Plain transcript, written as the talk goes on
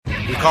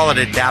We call it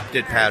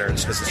adapted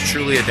patterns because it's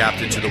truly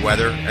adapted to the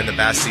weather and the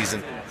bass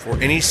season for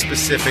any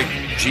specific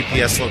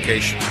GPS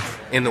location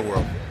in the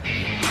world.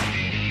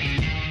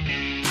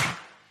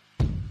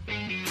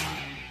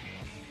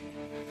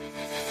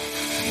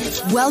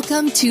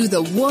 Welcome to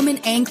the Woman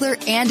Angler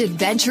and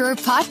Adventurer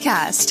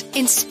podcast,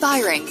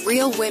 inspiring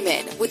real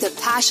women with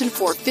a passion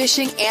for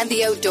fishing and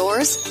the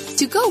outdoors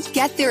to go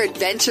get their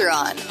adventure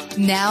on.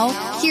 Now,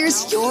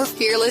 here's your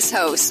fearless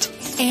host,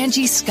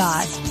 Angie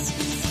Scott.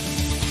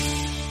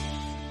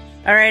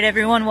 All right,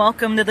 everyone,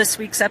 welcome to this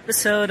week's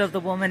episode of the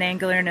Woman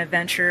Angler and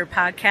Adventurer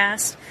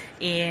podcast.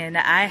 And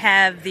I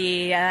have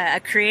the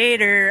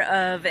creator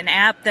of an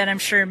app that I'm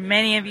sure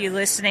many of you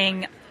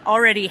listening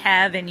already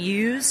have and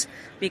use,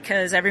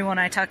 because everyone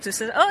I talk to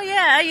says, oh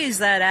yeah, I use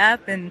that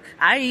app and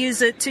I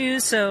use it too.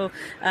 So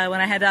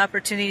when I had the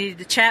opportunity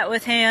to chat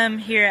with him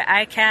here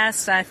at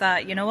iCast, I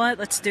thought, you know what,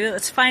 let's do it.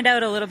 Let's find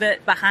out a little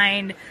bit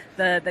behind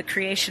the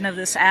creation of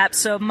this app.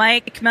 So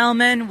Mike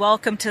Mehlman,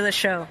 welcome to the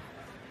show.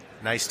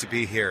 Nice to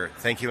be here.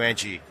 Thank you,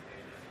 Angie.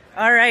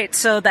 All right,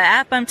 so the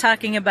app I'm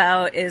talking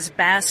about is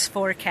Bass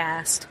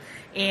Forecast.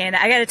 And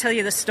I got to tell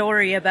you the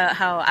story about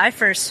how I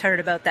first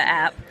heard about the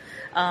app.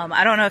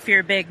 I don't know if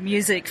you're a big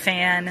music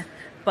fan,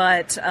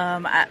 but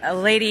a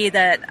lady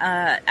that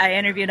I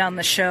interviewed on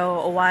the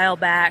show a while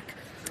back,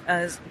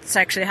 it's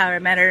actually how I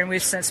met her, and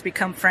we've since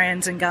become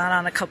friends and gone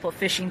on a couple of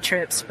fishing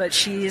trips.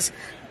 But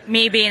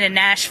me being in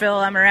Nashville,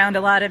 I'm around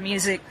a lot of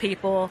music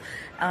people.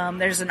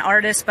 There's an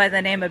artist by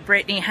the name of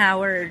Brittany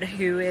Howard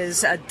who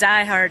is a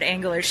diehard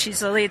angler. She's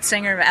the lead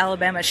singer of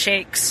Alabama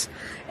Shakes,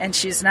 and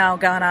she's now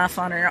gone off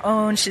on her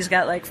own. She's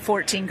got like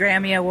 14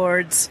 Grammy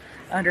Awards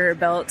under her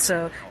belt,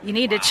 so you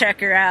need to check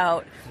her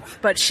out.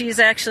 But she's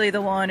actually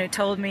the one who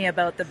told me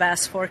about the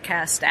Bass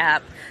Forecast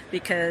app,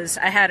 because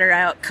I had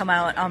her come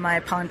out on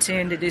my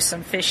pontoon to do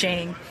some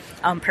fishing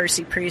on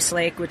Percy Priest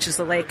Lake, which is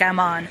the lake I'm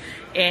on,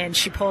 and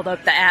she pulled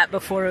up the app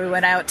before we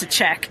went out to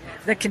check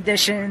the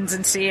conditions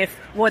and see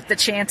what the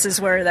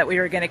chances were that we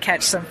were going to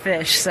catch some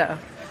fish. So,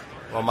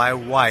 well, my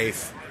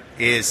wife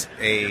is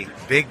a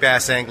big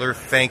bass angler,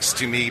 thanks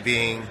to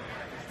me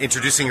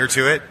introducing her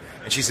to it,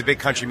 and she's a big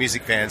country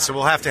music fan, so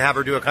we'll have to have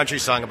her do a country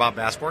song about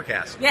Bass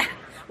Forecast. Yeah.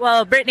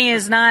 Well, Brittany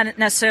is not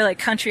necessarily a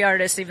country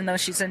artist, even though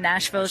she's in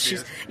Nashville.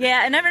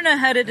 I never know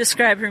how to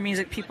describe her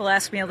music. People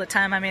ask me all the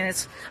time. I mean,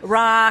 it's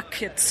rock,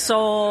 it's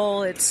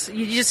soul,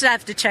 you just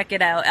have to check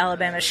it out.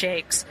 Alabama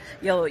Shakes.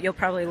 You'll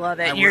probably love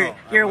it.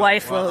 Your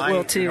wife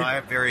will too. I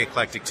have very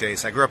eclectic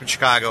taste. I grew up in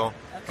Chicago,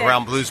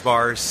 around blues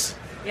bars.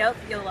 Yep,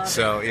 you'll love it.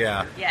 So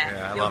yeah,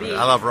 I love it.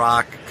 I love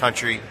rock,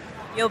 country.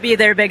 You'll be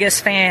their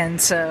biggest fan.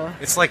 So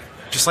it's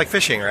just like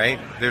fishing, right?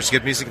 There's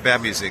good music and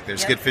bad music.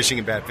 There's good fishing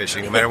and bad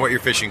fishing, no matter what you're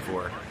fishing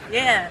for.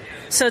 Yeah.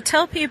 So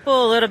tell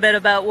people a little bit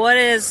about what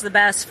is the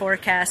Bass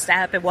Forecast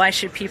app and why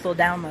should people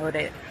download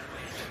it?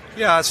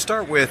 Yeah, I'll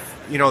start with,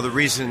 the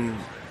reason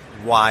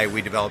why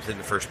we developed it in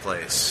the first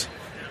place.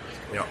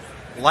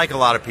 Like a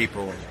lot of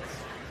people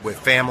with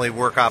family,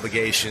 work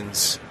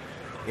obligations,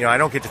 I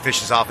don't get to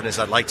fish as often as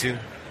I'd like to.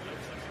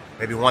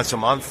 Maybe once a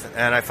month,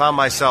 and I found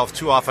myself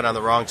too often on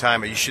the wrong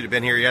time. You should have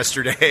been here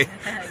yesterday.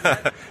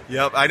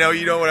 Yep, I know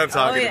you know what I'm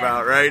talking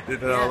about, right?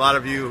 A lot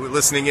of you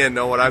listening in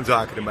know what I'm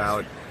talking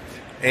about.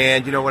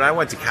 And, when I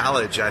went to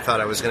college, I thought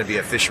I was going to be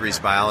a fisheries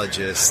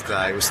biologist.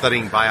 I was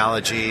studying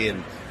biology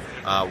and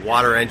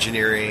water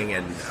engineering,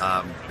 and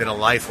been a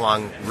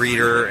lifelong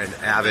reader and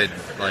avid,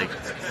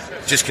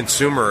 just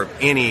consumer of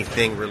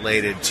anything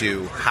related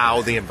to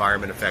how the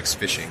environment affects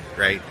fishing,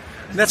 right?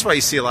 And that's why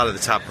you see a lot of the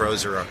top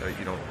pros are,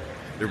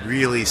 they're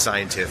really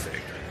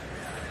scientific.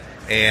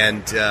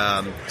 And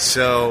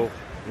so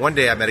one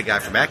day I met a guy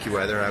from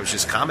AccuWeather, and I was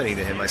just commenting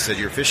to him. I said,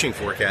 your fishing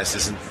forecast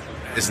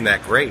isn't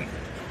that great.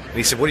 And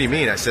he said, what do you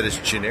mean? I said, it's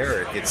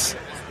generic. It's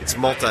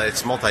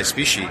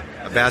multi-species.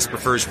 A bass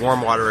prefers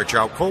warm water, a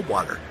trout cold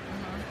water.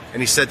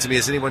 And he said to me,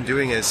 is anyone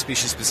doing a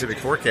species-specific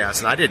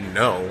forecast? And I didn't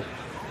know.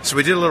 So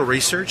we did a little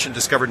research and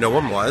discovered no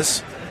one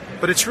was.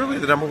 But it's really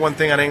the number one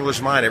thing on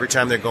anglers' mind every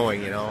time they're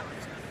going,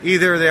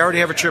 Either they already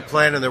have a trip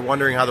planned and they're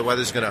wondering how the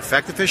weather's going to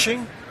affect the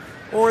fishing,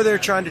 or they're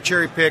trying to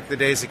cherry pick the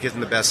days that give them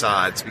the best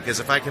odds.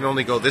 Because if I can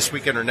only go this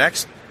weekend or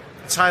next,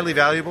 it's highly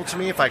valuable to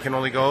me if I can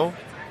only go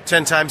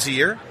 10 times a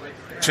year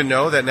to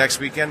know that next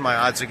weekend my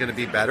odds are going to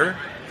be better.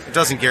 It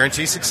doesn't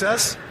guarantee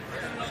success,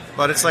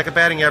 but it's like a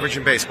batting average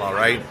in baseball,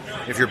 right?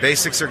 If your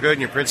basics are good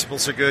and your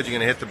principles are good, you're going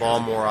to hit the ball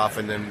more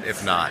often than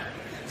if not.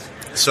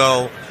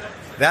 So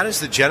that is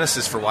the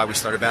genesis for why we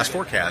started Bass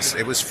Forecast.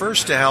 It was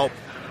first to help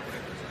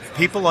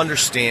people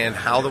understand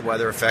how the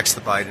weather affects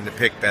the bite and to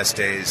pick best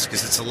days,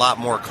 because it's a lot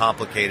more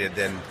complicated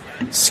than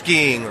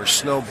skiing or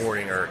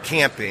snowboarding or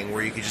camping,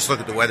 where you can just look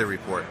at the weather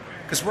report.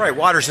 Because, right,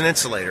 water's an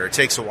insulator. It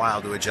takes a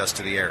while to adjust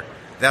to the air.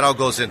 That all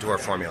goes into our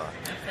formula.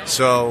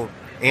 So,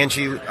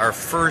 Angie, our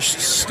first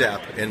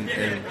step in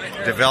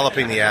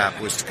developing the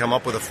app was to come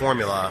up with a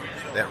formula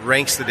that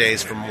ranks the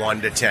days from 1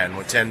 to 10,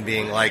 with 10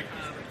 being like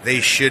they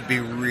should be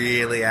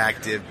really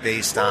active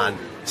based on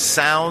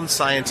sound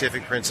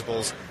scientific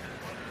principles,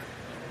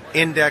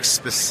 indexed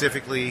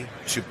specifically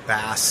to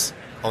bass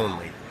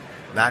only.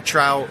 Not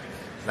trout,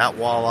 not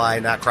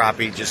walleye, not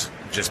crappie,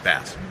 just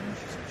bass.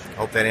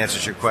 Hope that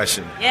answers your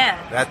question. Yeah.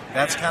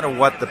 That's kind of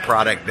what the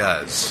product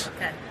does.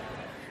 Okay.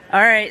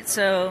 All right,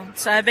 so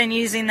I've been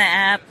using the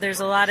app. There's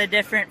a lot of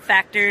different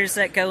factors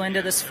that go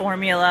into this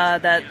formula,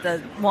 that the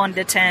 1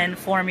 to 10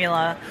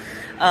 formula.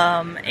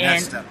 And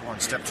that's step one.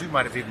 Step two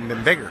might have even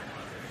been bigger.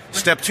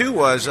 Step two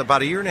was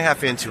about a year and a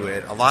half into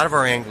it, a lot of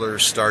our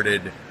anglers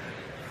started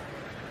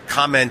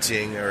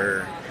commenting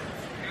or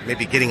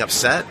maybe getting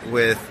upset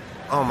with,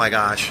 oh my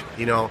gosh,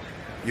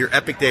 your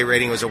Epic Day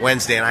rating was a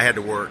Wednesday and I had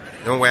to work.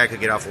 No way I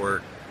could get off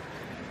work.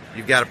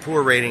 You've got a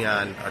poor rating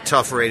a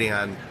tough rating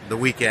on the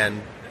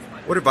weekend.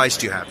 What advice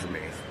do you have for me?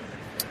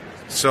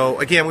 So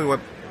again, we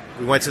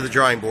went to the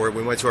drawing board.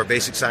 We went to our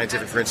basic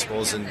scientific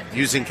principles and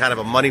using kind of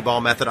a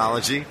Moneyball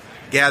methodology,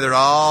 gathered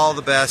all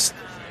the best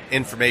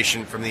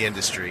information from the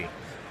industry.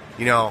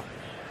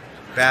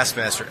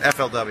 Bassmaster,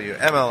 FLW,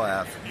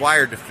 MLF,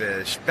 Wired to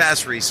Fish,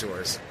 Bass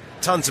Resource,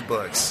 tons of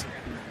books.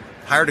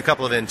 Hired a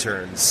couple of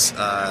interns.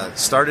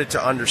 Started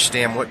to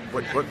understand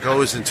what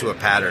goes into a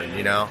pattern,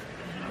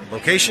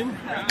 Location,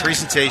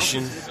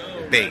 presentation,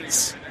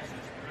 baits.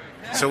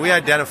 So we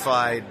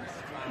identified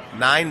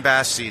 9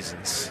 bass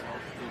seasons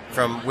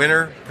from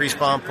winter,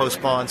 pre-spawn,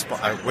 post-spawn,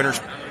 winter,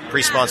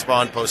 pre-spawn,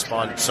 spawn,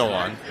 post-spawn, so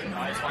on.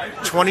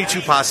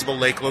 22 possible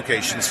lake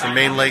locations from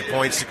main lake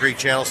points to creek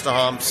channels to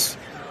humps,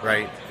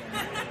 right?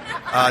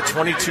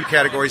 22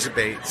 categories of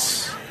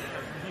baits.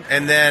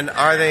 And then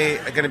are they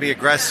going to be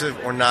aggressive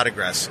or not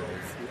aggressive?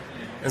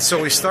 And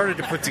so we started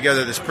to put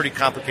together this pretty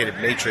complicated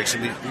matrix,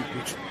 and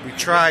we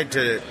tried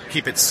to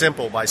keep it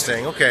simple by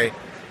saying, okay,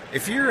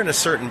 if you're in a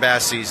certain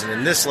bass season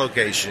in this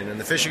location and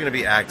the fish are going to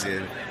be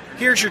active,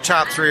 here's your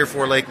top 3 or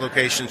 4 lake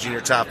locations and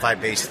your top 5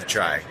 baits to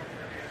try.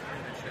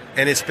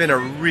 And it's been a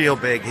real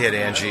big hit,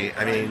 Angie.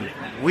 I mean,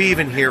 we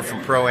even hear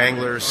from pro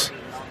anglers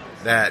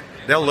that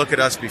they'll look at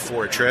us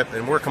before a trip,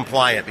 and we're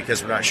compliant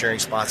because we're not sharing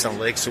spots on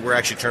lakes, so we're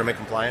actually tournament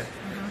compliant.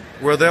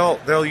 Where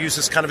they'll use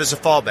this kind of as a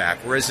fallback,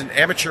 whereas an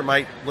amateur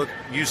might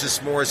use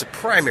this more as a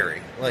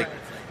primary. Like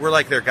we're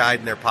like their guide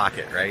in their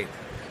pocket, right?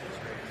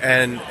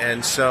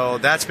 And so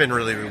that's been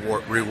really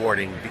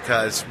rewarding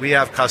because we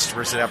have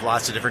customers that have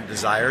lots of different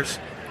desires.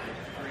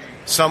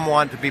 Some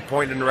want to be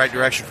pointed in the right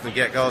direction from the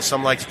get-go.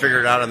 Some like to figure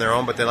it out on their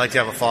own, but they like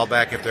to have a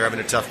fallback if they're having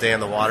a tough day in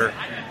the water.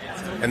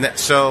 And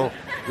so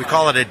we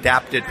call it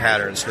adapted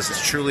patterns because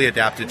it's truly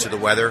adapted to the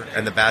weather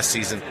and the bass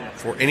season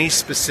for any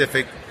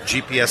specific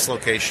GPS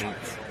location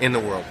in the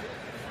world.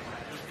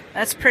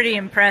 That's pretty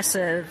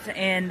impressive.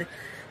 And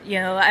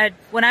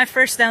when I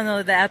first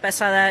downloaded the app, I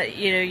saw that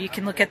you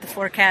can look at the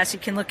forecast, you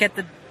can look at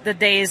the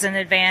days in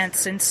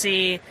advance and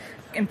see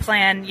and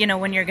plan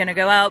when you're going to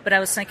go out. But I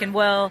was thinking,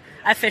 well,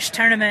 I fish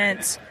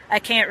tournaments, I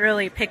can't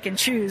really pick and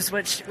choose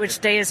which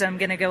days I'm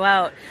going to go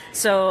out.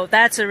 So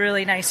that's a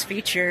really nice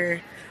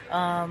feature.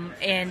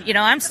 And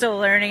I'm still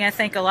learning. I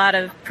think a lot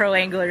of pro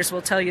anglers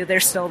will tell you they're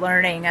still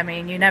learning. I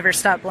mean, you never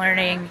stop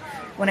learning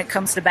when it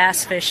comes to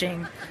bass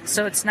fishing.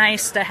 So it's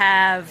nice to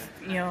have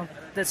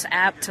this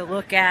app to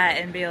look at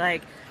and be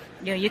like,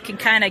 you can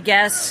kind of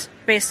guess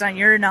based on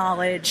your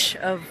knowledge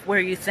of where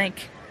you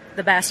think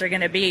the bass are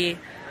going to be.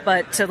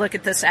 But to look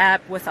at this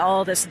app with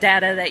all this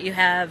data that you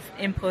have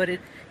inputted,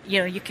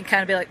 you can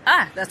kind of be like,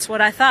 that's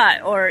what I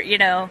thought. Or,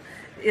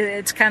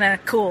 it's kind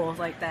of cool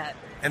like that.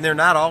 And they're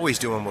not always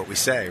doing what we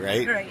say,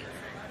 right? Right.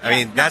 I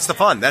mean, that's the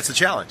fun. That's the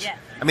challenge. Yeah.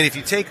 I mean, if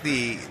you take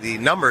the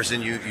numbers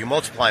and you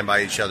multiply them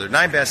by each other,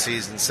 9 bass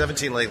seasons,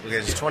 17 lake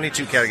locations,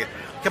 22 categories,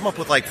 come up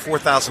with like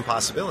 4,000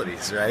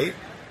 possibilities, right?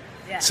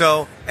 Yeah.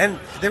 So, and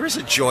there is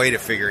a joy to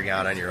figuring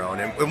out on your own.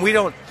 And we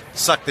don't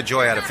suck the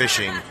joy out of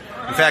fishing.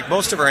 In fact,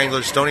 most of our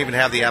anglers don't even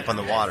have the app on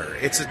the water.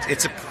 It's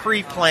a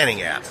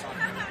pre-planning app.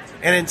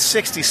 And in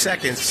 60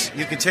 seconds,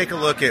 you can take a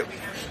look at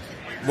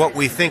what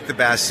we think the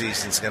bass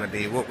season's going to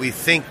be, what we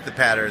think the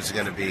pattern's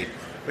going to be.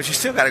 But you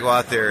still got to go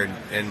out there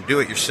and do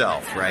it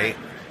yourself, right?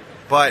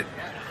 But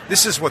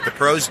this is what the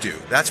pros do.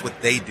 That's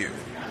what they do,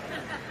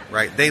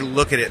 right? They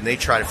look at it and they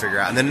try to figure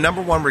out. And the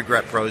number one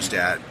regret pros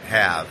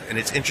have, and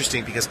it's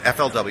interesting because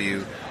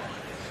FLW,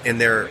 in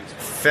their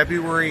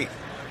February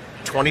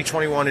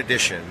 2021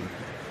 edition,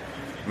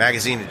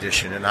 magazine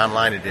edition and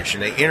online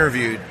edition, they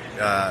interviewed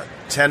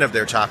 10 of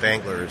their top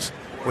anglers.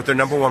 What their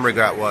number one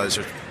regret was,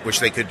 or which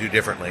they could do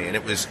differently, and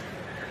it was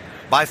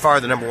by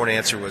far the number one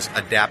answer was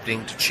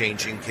adapting to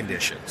changing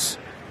conditions.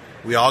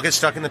 We all get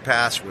stuck in the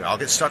past. We all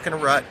get stuck in a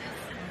rut.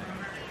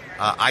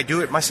 I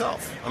do it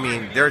myself. I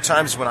mean, there are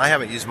times when I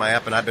haven't used my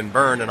app and I've been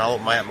burned, and I'll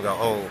open my app and go,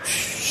 oh,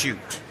 shoot.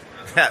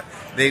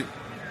 The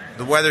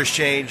weather's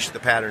changed, the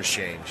patterns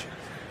change.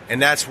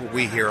 And that's what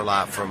we hear a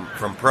lot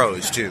from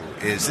pros, too,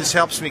 is this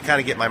helps me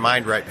kind of get my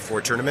mind right before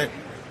a tournament,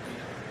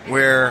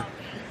 where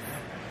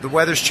the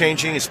weather's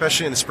changing,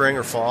 especially in the spring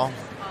or fall,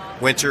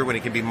 winter, when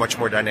it can be much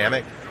more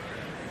dynamic.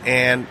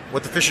 And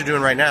what the fish are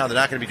doing right now, they're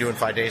not going to be doing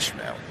 5 days from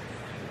now.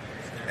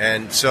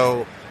 And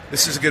so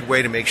this is a good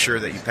way to make sure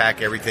that you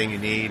pack everything you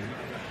need,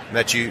 and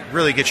that you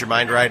really get your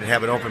mind right and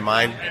have an open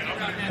mind.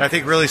 And I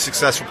think really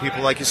successful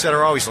people, like you said,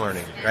 are always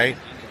learning, right?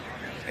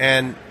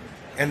 And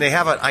and they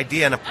have an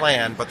idea and a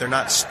plan, but they're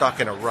not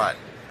stuck in a rut.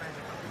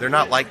 They're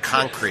not like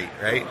concrete,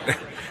 right?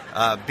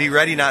 Be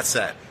ready, not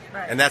set.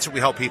 Right. And that's what we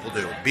help people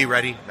do. Be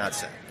ready, not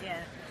set. Yeah.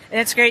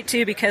 And it's great,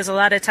 too, because a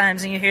lot of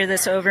times, and you hear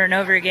this over and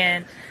over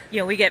again,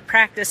 we get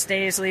practice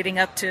days leading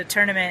up to a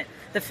tournament.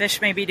 The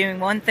fish may be doing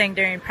one thing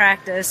during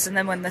practice, and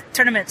then when the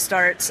tournament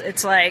starts,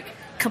 it's like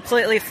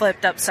completely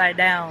flipped upside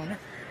down.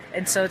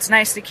 And so it's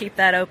nice to keep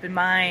that open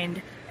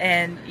mind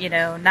and,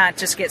 not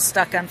just get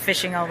stuck on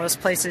fishing all those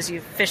places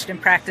you've fished in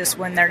practice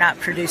when they're not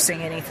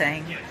producing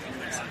anything.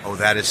 Oh,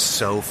 that is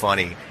so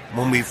funny.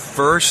 When we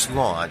first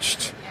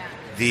launched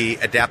the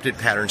Adapted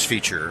Patterns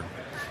feature,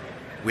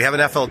 we have an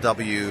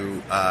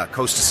FLW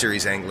Costa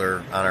Series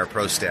angler on our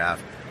pro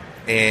staff,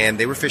 and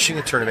they were fishing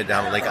a tournament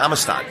down in Lake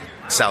Amistad,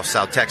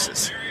 South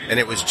Texas, and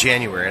it was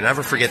January, and I'll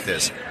never forget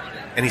this.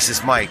 And he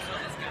says, Mike,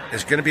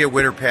 there's going to be a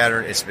winter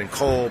pattern, it's been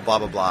cold, blah,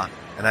 blah, blah.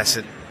 And I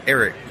said,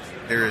 Eric,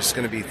 there's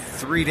going to be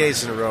 3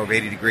 days in a row of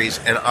 80 degrees,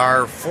 and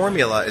our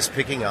formula is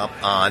picking up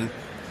on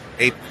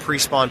a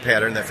pre-spawn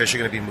pattern that fish are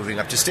going to be moving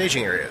up to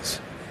staging areas.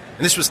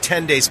 And this was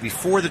 10 days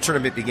before the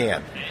tournament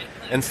began.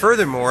 And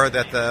furthermore,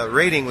 that the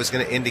rating was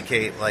going to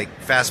indicate like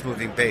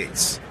fast-moving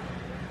baits.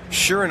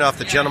 Sure enough,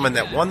 the gentleman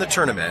that won the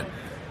tournament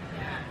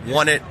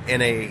won it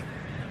in a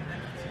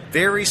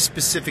very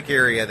specific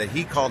area that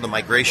he called the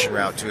migration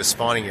route to a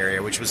spawning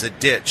area, which was a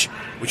ditch,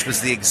 which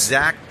was the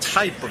exact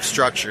type of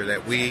structure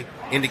that we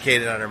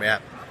indicated on our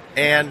map,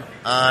 and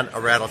on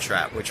a rattle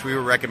trap, which we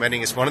were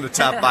recommending as one of the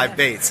top 5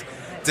 baits,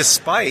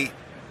 despite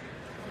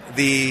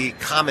the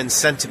common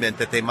sentiment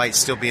that they might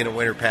still be in a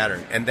winter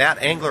pattern. And that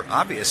angler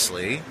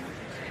obviously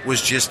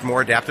was just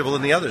more adaptable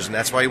than the others, and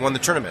that's why he won the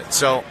tournament.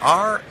 So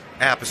our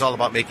app is all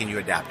about making you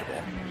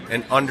adaptable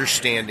and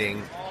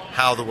understanding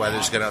how the weather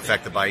is going to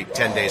affect the bite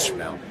 10 days from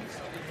now.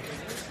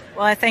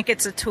 Well, I think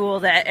it's a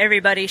tool that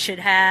everybody should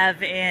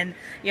have, and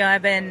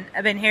I've been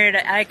here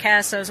at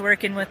ICAST. I was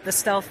working with the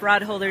Stealth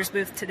Rod Holders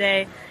booth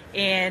today,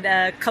 and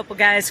a couple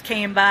guys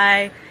came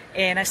by,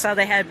 and I saw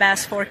they had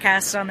Bass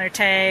Forecast on their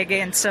tag,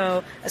 and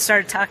so I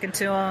started talking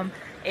to him,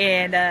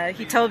 and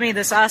he told me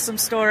this awesome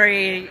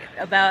story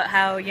about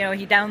how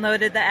he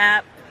downloaded the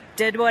app,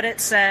 did what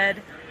it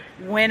said,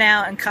 went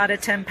out and caught a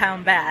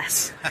 10-pound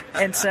bass,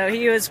 and so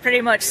he was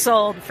pretty much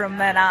sold from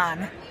then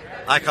on.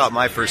 I caught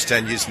my first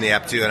 10 using the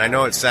app too, and I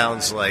know it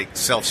sounds like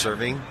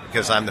self-serving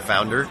because I'm the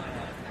founder,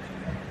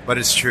 but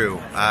it's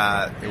true.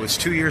 It was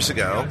 2 years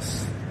ago,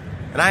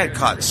 and I had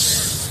caught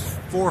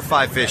 4 or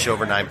 5 fish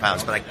over 9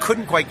 pounds, but I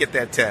couldn't quite get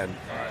that 10.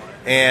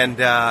 And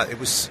it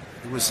was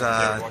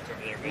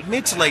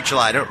mid to late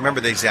July. I don't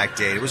remember the exact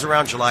date. It was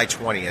around July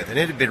 20th, and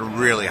it had been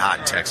really hot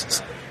in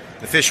Texas.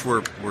 The fish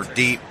were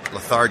deep,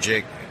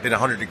 lethargic, been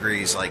 100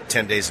 degrees like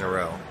 10 days in a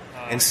row.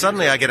 And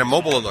suddenly I get a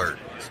mobile alert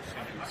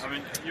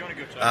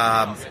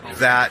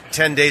that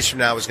 10 days from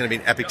now was going to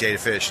be an epic day to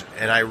fish.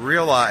 And I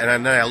realized,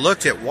 and then I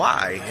looked at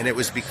why, and it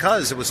was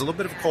because it was a little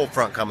bit of a cold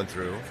front coming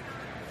through,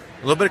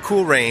 a little bit of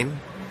cool rain.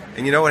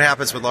 And you know what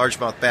happens with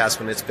largemouth bass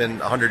when it's been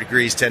 100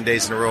 degrees 10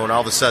 days in a row and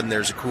all of a sudden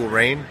there's a cool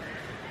rain?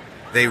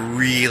 They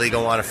really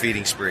go on a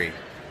feeding spree.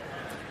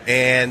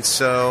 And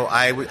so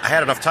I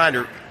had enough time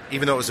to,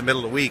 even though it was the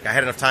middle of the week, I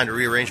had enough time to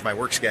rearrange my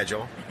work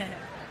schedule.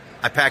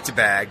 I packed a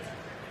bag.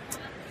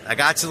 I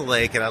got to the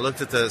lake and I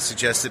looked at the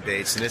suggested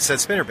baits and it said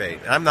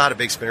spinnerbait. And I'm not a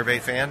big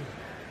spinnerbait fan,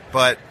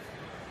 but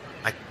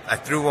I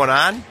threw one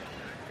on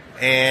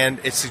and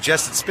it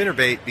suggested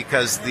spinnerbait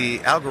because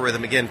the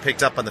algorithm again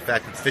picked up on the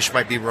fact that the fish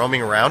might be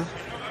roaming around.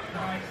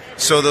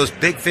 So those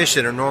big fish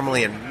that are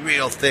normally in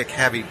real thick,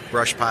 heavy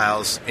brush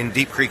piles in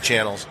deep creek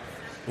channels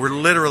were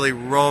literally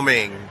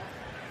roaming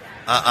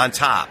on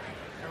top.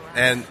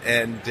 And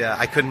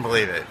I couldn't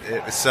believe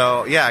it.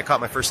 So, yeah, I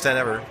caught my first 10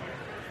 ever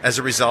as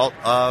a result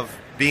of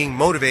being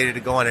motivated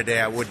to go on a day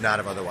I would not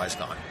have otherwise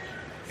gone.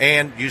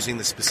 And using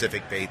the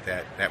specific bait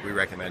that we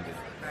recommended.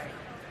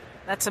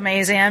 That's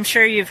amazing. I'm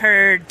sure you've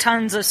heard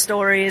tons of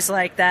stories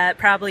like that,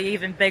 probably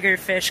even bigger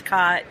fish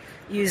caught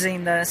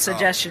using the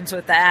suggestions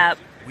with the app.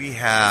 We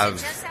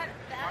have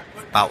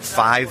about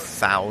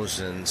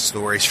 5,000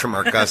 stories from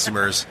our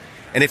customers.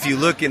 And if you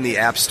look in the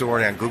App Store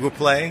and on Google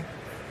Play,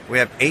 we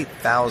have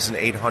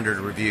 8,800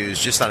 reviews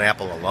just on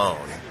Apple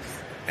alone.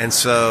 And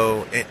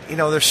so,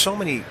 there's so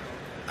many,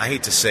 I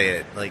hate to say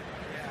it, like,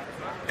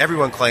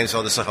 everyone claims,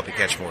 this will help you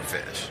catch more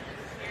fish.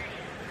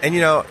 And,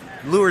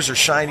 lures are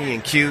shiny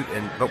and cute,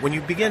 but when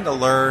you begin to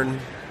learn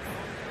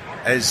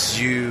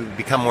as you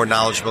become more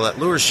knowledgeable, that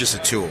lure is just a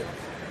tool.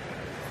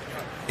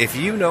 If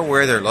you know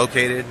where they're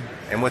located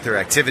and what their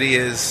activity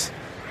is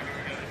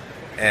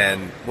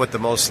and what the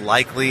most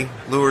likely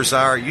lures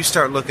are, you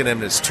start looking at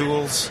them as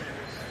tools.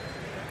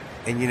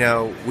 And,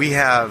 we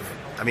have,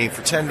 for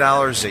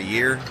 $10 a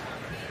year,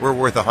 we're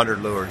worth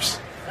 100 lures.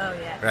 Oh,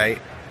 yeah.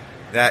 Right?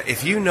 That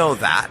if you know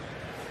that,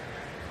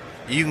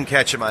 you can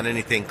catch them on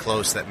anything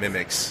close that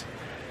mimics.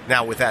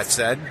 Now, with that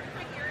said,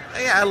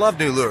 I love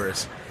new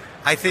lures.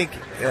 I think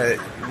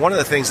one of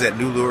the things that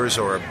new lures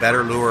or a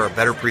better lure or a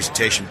better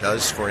presentation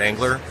does for an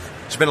angler,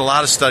 there's been a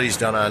lot of studies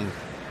done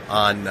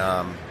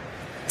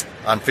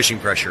on fishing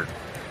pressure.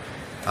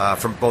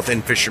 from both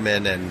in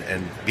fishermen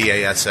and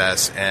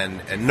BASS,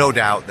 and no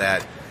doubt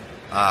that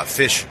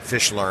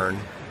fish learn.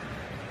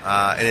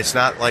 And it's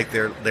not like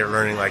they're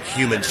learning like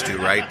humans do,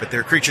 right? But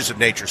they're creatures of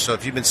nature. So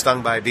if you've been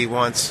stung by a bee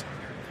once,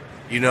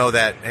 you know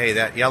that, hey,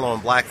 that yellow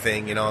and black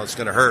thing, it's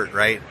going to hurt,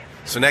 right?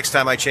 So next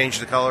time I change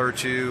the color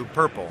to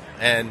purple,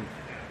 and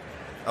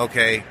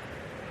okay,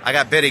 I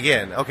got bit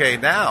again. Okay,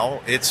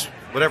 now it's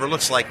whatever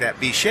looks like that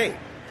bee shape.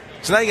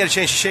 So now you got to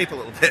change the shape a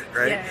little bit,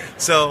 right? Yeah.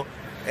 So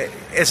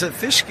as a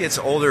fish gets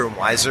older and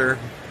wiser,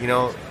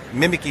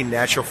 mimicking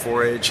natural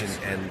forage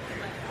and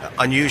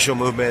unusual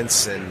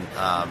movements and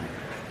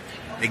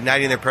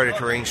igniting their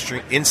predatory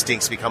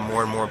instincts become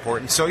more and more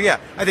important. So yeah,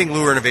 I think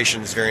lure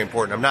innovation is very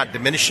important. I'm not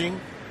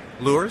diminishing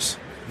lures.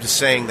 I'm just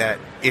saying that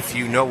if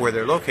you know where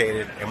they're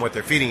located and what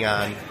they're feeding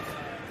on,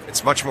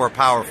 it's much more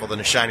powerful than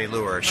a shiny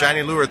lure. A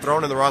shiny lure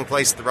thrown in the wrong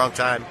place at the wrong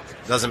time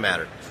doesn't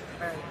matter.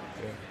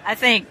 I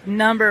think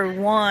number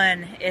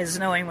one is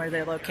knowing where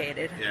they're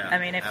located. Yeah, I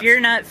mean, if absolutely. you're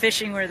not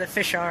fishing where the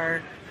fish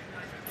are,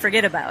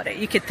 forget about it.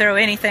 You could throw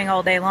anything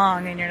all day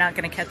long and you're not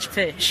going to catch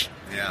fish.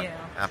 Yeah,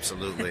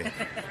 absolutely.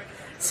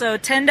 So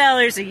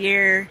 $10 a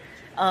year.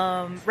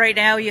 Right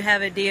now you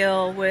have a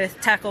deal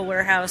with Tackle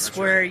Warehouse. That's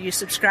where right. you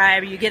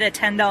subscribe, you get a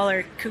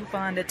 $10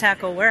 coupon to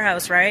Tackle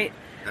Warehouse, right?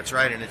 That's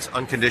right, and it's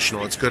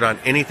unconditional. It's good on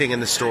anything in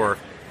the store.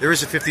 There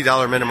is a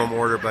 $50 minimum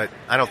order, but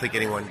I don't think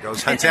anyone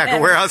goes on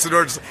Tackle Warehouse and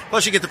orders.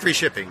 Plus, you get the free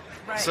shipping.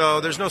 Right.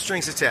 So there's no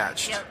strings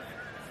attached. Yep.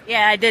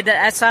 Yeah, I did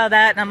that. I saw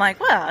that, and I'm like,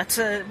 well, it's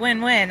a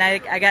win-win.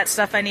 I got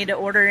stuff I need to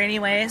order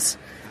anyways,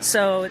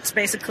 so it's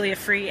basically a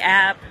free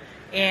app,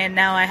 and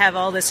now I have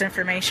all this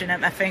information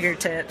at my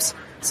fingertips.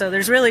 So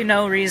there's really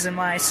no reason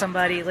why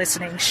somebody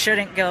listening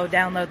shouldn't go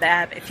download the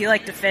app. If you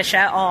like to fish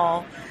at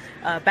all,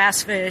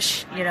 bass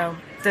fish,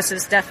 this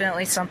is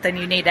definitely something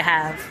you need to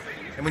have.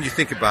 And when you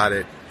think about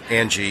it,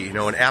 Angie,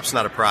 an app's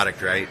not a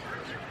product, right?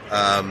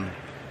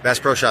 Bass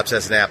Pro Shops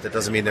has an app. That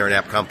doesn't mean they're an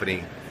app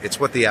company. It's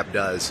what the app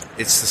does.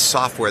 It's the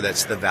software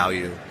that's the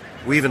value.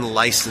 We even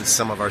license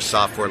some of our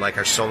software, like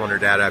our Sonar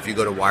data. If you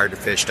go to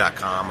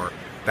wiredtofish.com or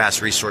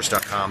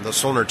bassresource.com, those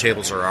Sonar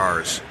tables are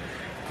ours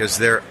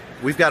because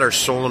we've got our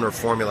Sonar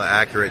formula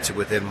accurate to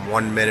within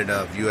 1 minute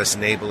of U.S.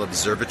 Naval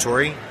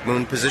Observatory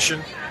moon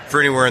position for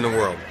anywhere in the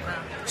world.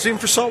 So even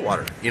for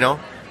saltwater,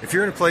 if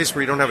you're in a place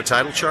where you don't have a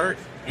tidal chart,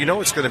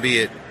 it's going to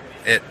be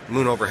at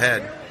moon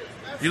overhead.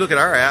 You look at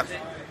our app,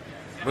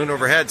 moon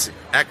overhead's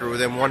accurate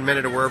within 1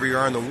 minute of wherever you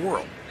are in the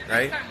world,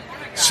 right?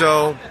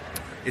 So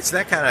it's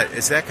that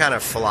kind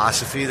of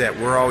philosophy that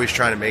we're always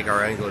trying to make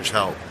our anglers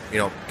help,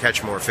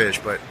 catch more fish.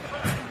 But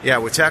yeah,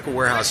 with Tackle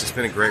Warehouse, it's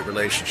been a great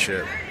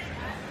relationship.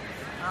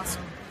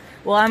 Awesome.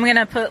 Well, I'm going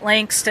to put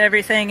links to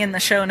everything in the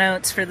show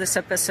notes for this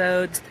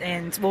episode,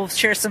 and we'll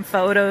share some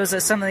photos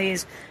of some of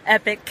these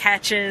epic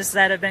catches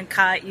that have been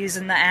caught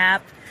using the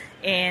app.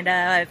 And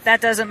if that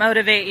doesn't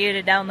motivate you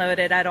to download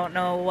it, I don't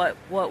know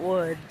what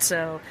would.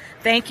 So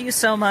thank you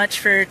so much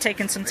for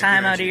taking some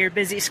time out of your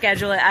busy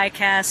schedule at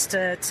ICAST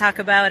to talk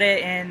about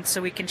it, and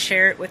so we can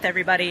share it with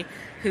everybody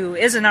who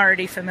isn't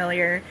already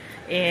familiar.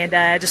 And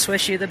I just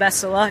wish you the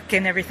best of luck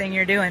in everything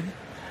you're doing.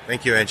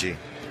 Thank you, Angie.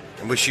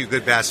 And wish you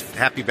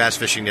happy bass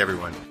fishing to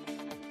everyone.